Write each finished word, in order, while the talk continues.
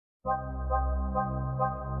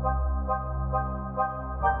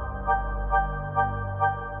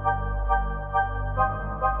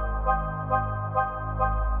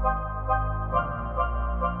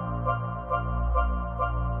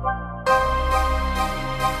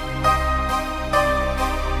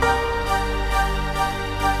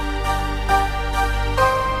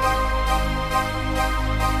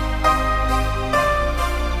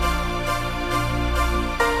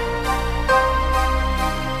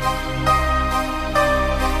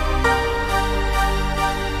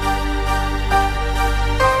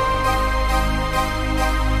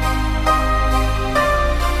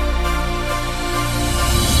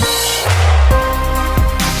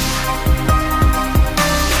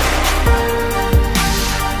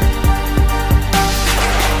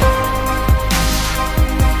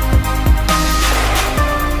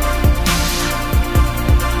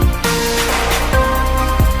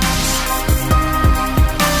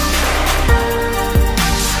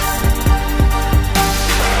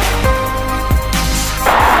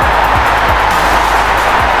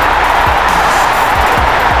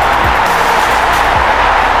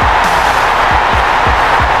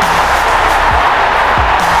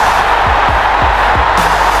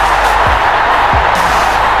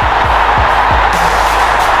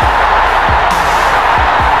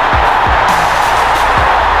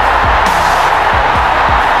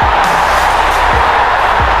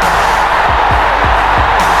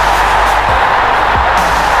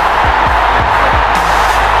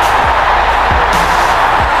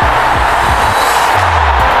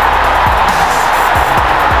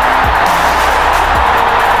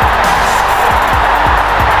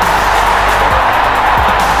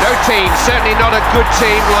Certainly not a good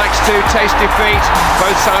team likes to taste defeat.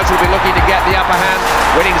 Both sides will be looking to get the upper hand.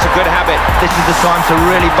 Winning is a good habit. This is the time to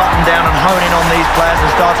really button down and hone in on these players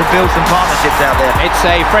and start to build some partnerships out there. It's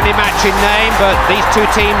a friendly match in name, but these two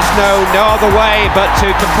teams know no other way but to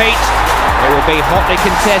compete. It will be hotly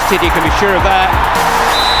contested, you can be sure of that.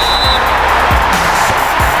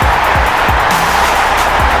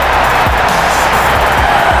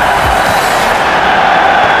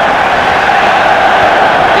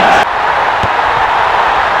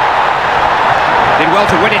 Did well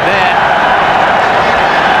to win it there.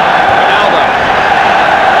 Ronaldo.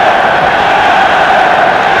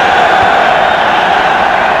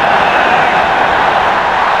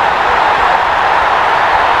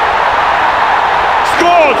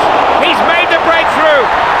 Scores! He's made the breakthrough,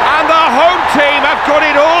 and the home team have got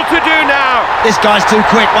it all to do now. This guy's too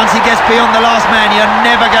quick. Once he gets beyond the last man, you're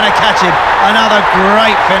never going to catch him. Another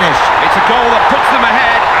great finish. It's a goal that puts them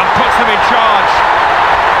ahead and puts them in charge.